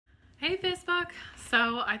Hey Facebook!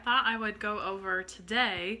 So I thought I would go over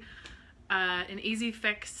today an easy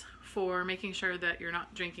fix for making sure that you're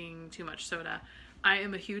not drinking too much soda. I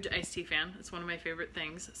am a huge iced tea fan. It's one of my favorite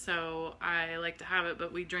things, so I like to have it,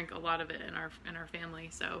 but we drink a lot of it in our family.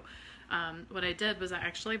 So what I did was I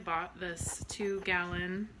actually bought this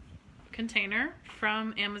 2-gallon container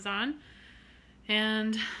from Amazon,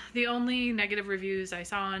 and the only negative reviews I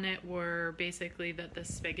saw on it were basically that the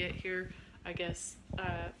spigot here, I guess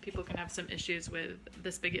people can have some issues with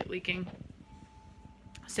the spigot leaking,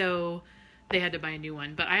 so they had to buy a new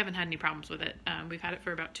one, but I haven't had any problems with it. We've had it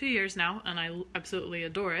for about 2 years now, and I absolutely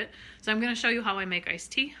adore it. So I'm going to show you how I make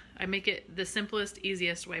iced tea. I make it the simplest,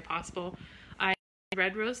 easiest way possible. I have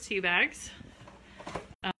red rose tea bags.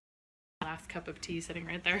 Last cup of tea sitting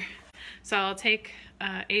right there. So I'll take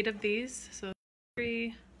 8 of these. So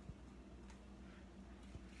 3,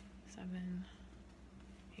 7,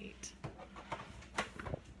 8.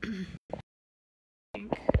 I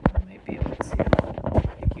think I might be able to. I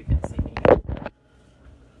think you can see me.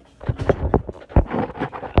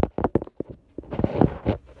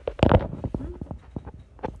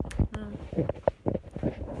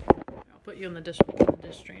 I'll put you on the dish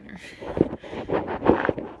strainer.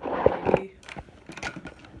 Maybe.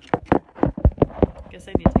 Guess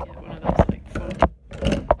I need to get one of those like foam.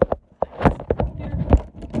 Okay.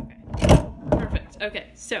 Perfect. Okay,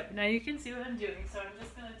 so now you can see what I'm doing. So I'm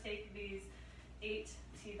just gonna take these 8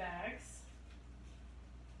 tea bags.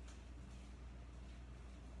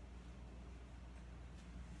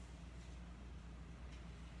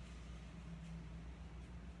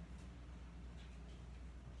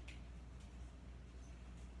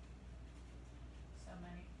 So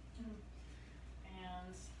many.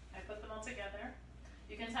 And I put them all together.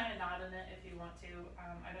 You can tie a knot in it if you want to.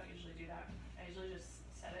 I don't usually do that. I usually just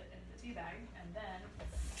set it in the tea bag, and then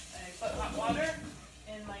I put hot water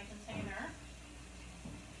in my container,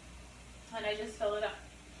 and I just fill it up.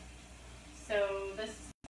 So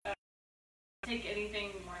this, take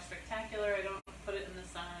anything more spectacular. I don't put it in the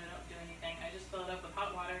sun. I don't do anything. I just fill it up with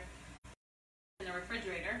hot water in the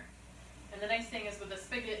refrigerator. And the nice thing is with the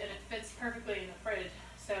spigot, and it fits perfectly in the fridge,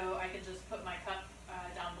 so I can just put my cup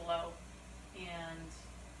down below and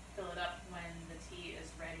fill it up when the tea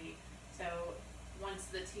is ready. So once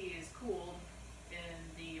the tea is cooled in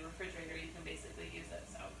the refrigerator, you can basically use it.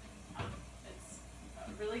 So it's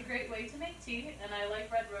a really great way to make tea, and I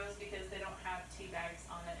like red rose because they don't have tea bags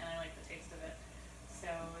on it, and I like the taste of it.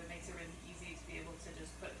 So it makes it really easy to be able to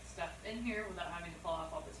just put stuff in here without having to pull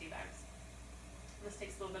off all the tea bags. This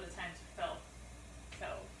takes a little bit of time to fill. So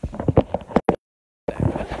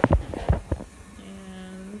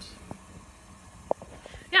and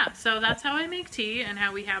yeah, so that's how I make tea and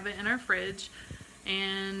how we have it in our fridge.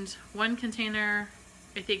 And one container,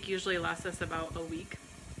 I think, usually lasts us about a week.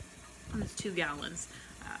 And it's 2 gallons.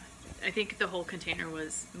 I think the whole container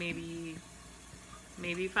was maybe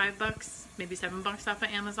 $5, maybe $7 off of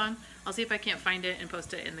Amazon. I'll see if I can't find it and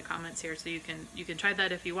post it in the comments here, so you can try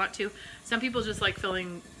that if you want to. Some people just like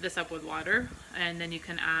filling this up with water, and then you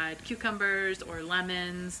can add cucumbers or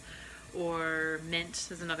lemons, or mint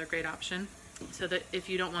is another great option. So that if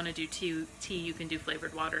you don't want to do tea, you can do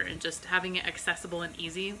flavored water, and just having it accessible and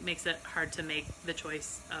easy makes it hard to make the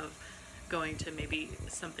choice of going to maybe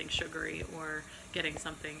something sugary or getting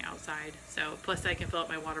something outside. So plus I can fill up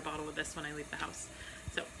my water bottle with this when I leave the house.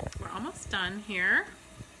 So we're almost done here,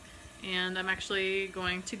 and I'm actually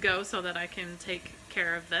going to go so that I can take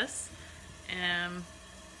care of this. And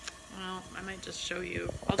well, I might just show you.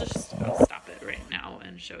 I'll stop it right now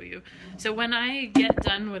and show you. So when I get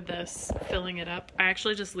done with this, filling it up, I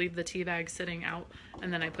actually just leave the tea bag sitting out,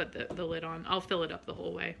 and then I put the lid on. I'll fill it up the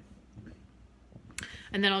whole way.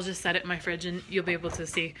 And then I'll just set it in my fridge, and you'll be able to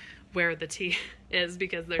see where the tea is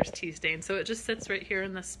because there's tea stains. So it just sits right here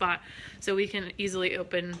in this spot, so we can easily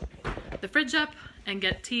open the fridge up and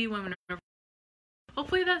get tea when we're.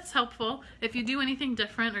 Hopefully that's helpful. If you do anything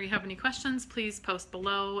different or you have any questions, please post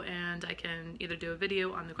below, and I can either do a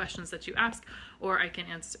video on the questions that you ask, or I can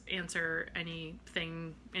answer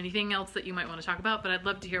anything else that you might want to talk about, but I'd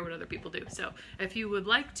love to hear what other people do. So if you would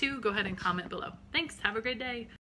like to, go ahead and comment below. Thanks, have a great day.